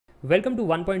Welcome to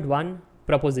 1.1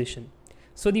 proposition.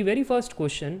 So the very first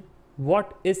question,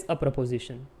 what is a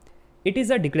proposition? It is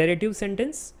a declarative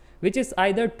sentence which is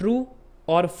either true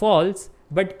or false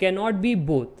but cannot be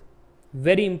both.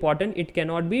 Very important, it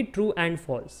cannot be true and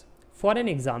false. For an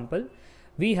example,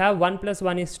 we have 1 plus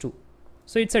 1 is 2.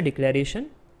 So it's a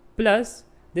declaration plus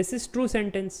this is true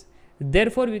sentence.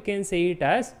 Therefore, we can say it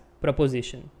as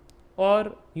proposition,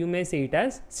 or you may say it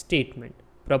as statement.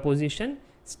 Proposition,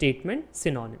 statement,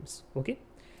 synonyms. Okay.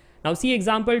 Now see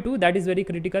example 2, that is very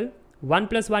critical. 1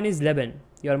 plus 1 is 11.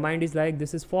 Your mind is like,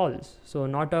 this is false, so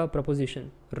not a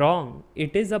proposition. Wrong,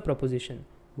 it is a proposition.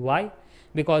 Why?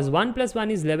 Because 1 plus 1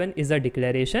 is 11 is a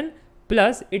declaration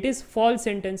plus it is false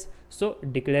sentence. So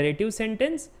declarative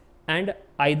sentence and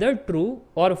either true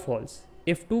or false.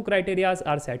 If two criteria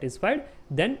are satisfied,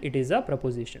 then it is a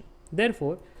proposition.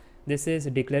 Therefore, this is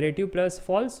declarative plus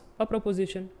false, a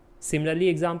proposition. Similarly,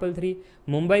 example 3,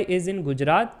 Mumbai is in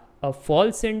Gujarat, a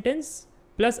false sentence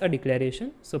plus a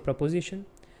declaration, so proposition.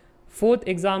 Fourth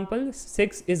example,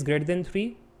 6 is greater than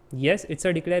 3. Yes, it's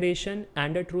a declaration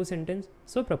and a true sentence,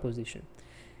 so proposition.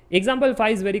 Example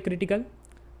 5 is very critical.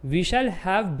 We shall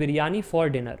have biryani for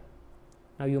dinner.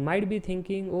 Now you might be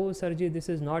thinking, oh Sarji, this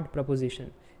is not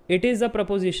proposition. It is a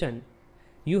proposition.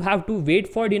 You have to wait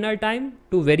for dinner time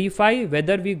to verify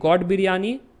whether we got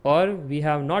biryani or we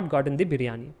have not gotten the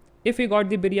biryani. If we got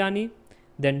the biryani,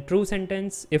 then true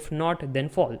sentence. If not, then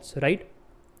false, right?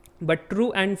 But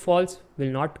true and false will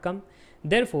not come.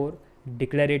 Therefore,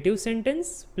 declarative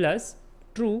sentence plus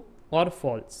true or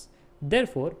false.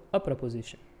 Therefore, a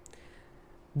proposition.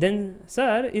 Then,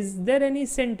 sir, is there any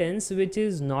sentence which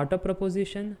is not a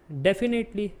proposition?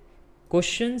 Definitely.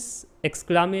 Questions,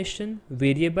 exclamation,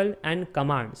 variable and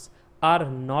commands are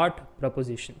not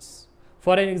propositions.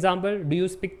 For an example, do you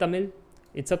speak Tamil?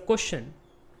 It's a question,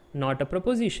 not a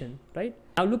proposition, right?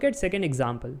 Now look at second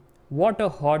example. What a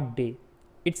hot day.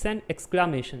 It's an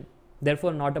exclamation,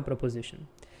 therefore not a proposition.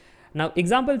 Now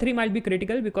example 3 might be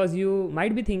critical because you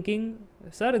might be thinking,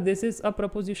 sir, this is a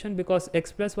proposition because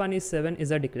x plus 1 is 7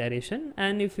 is a declaration,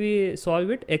 and if we solve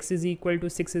it, x is equal to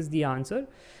 6 is the answer.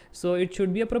 So it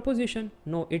should be a proposition.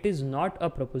 No, it is not a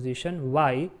proposition.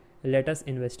 Why? Let us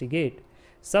investigate.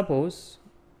 Suppose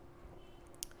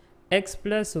x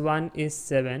plus 1 is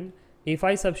 7. If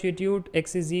I substitute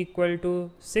x is equal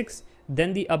to 6,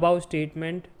 then the above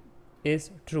statement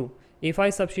is true. If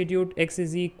I substitute x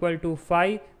is equal to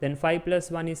 5, then 5 plus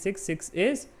 1 is 6, 6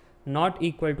 is not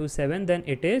equal to 7, then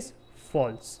it is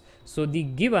false. So the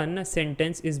given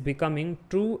sentence is becoming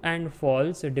true and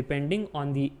false depending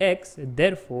on the x.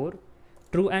 Therefore,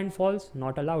 true and false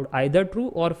not allowed, either true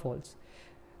or false.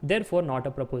 Therefore, not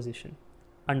a proposition.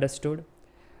 Understood?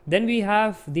 Then we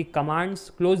have the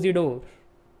commands, close the door.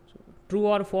 So, true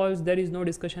or false, there is no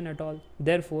discussion at all.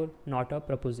 Therefore, not a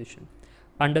proposition.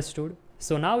 Understood?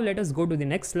 So now let us go to the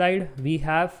next slide. We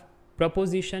have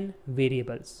proposition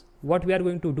variables. What we are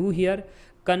going to do here,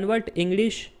 convert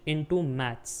English into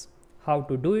maths. How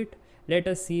to do it? Let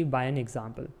us see by an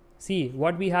example. See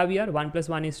what we have here, 1 plus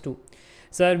 1 is 2.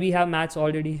 Sir, we have maths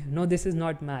already. No, this is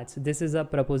not maths. This is a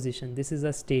proposition. This is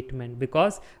a statement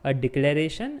because a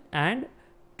declaration and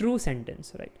true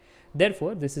sentence, right?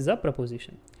 Therefore, this is a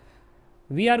proposition.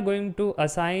 We are going to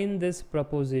assign this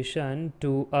proposition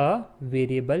to a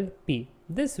variable p.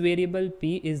 This variable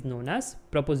p is known as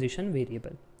proposition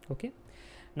variable. Okay.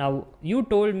 Now you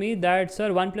told me that,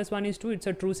 sir, 1 plus 1 is 2, it's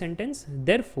a true sentence.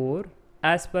 Therefore,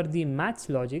 as per the maths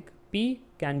logic, p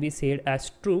can be said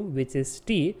as true, which is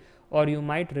t, or you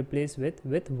might replace with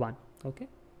 1. Okay.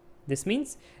 This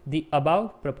means the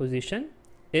above proposition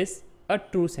is a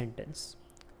true sentence.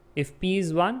 If p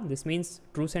is 1, this means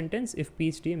true sentence. If p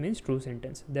is t, means true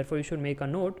sentence. Therefore, you should make a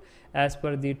note as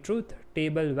per the truth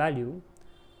table value,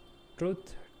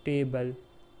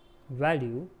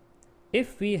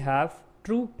 if we have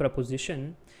true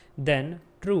proposition, then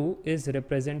true is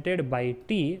represented by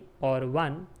t or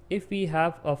 1. If we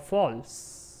have a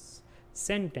false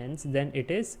sentence, then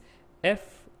it is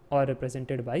f or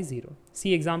represented by 0.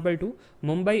 See example 2,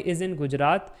 Mumbai is in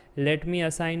Gujarat. Let me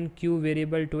assign q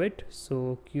variable to it.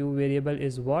 So q variable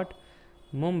is what?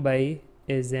 Mumbai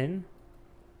is in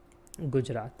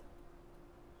Gujarat.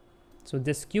 So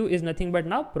this q is nothing but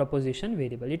now proposition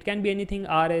variable. It can be anything,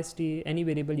 r, s, t, any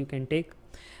variable you can take.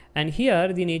 And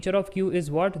here the nature of q is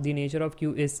what? The nature of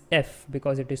q is f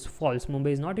because it is false.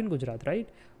 Mumbai is not in Gujarat, right?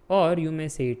 Or you may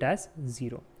say it as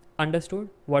 0. Understood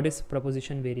what is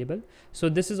proposition variable? So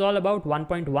this is all about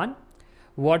 1.1.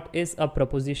 What is a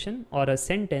proposition or a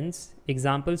sentence,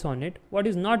 examples on it, what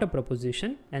is not a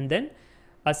proposition, and then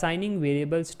assigning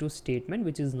variables to statement,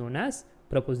 which is known as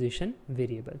proposition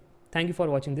variable. Thank you for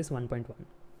watching this 1.1.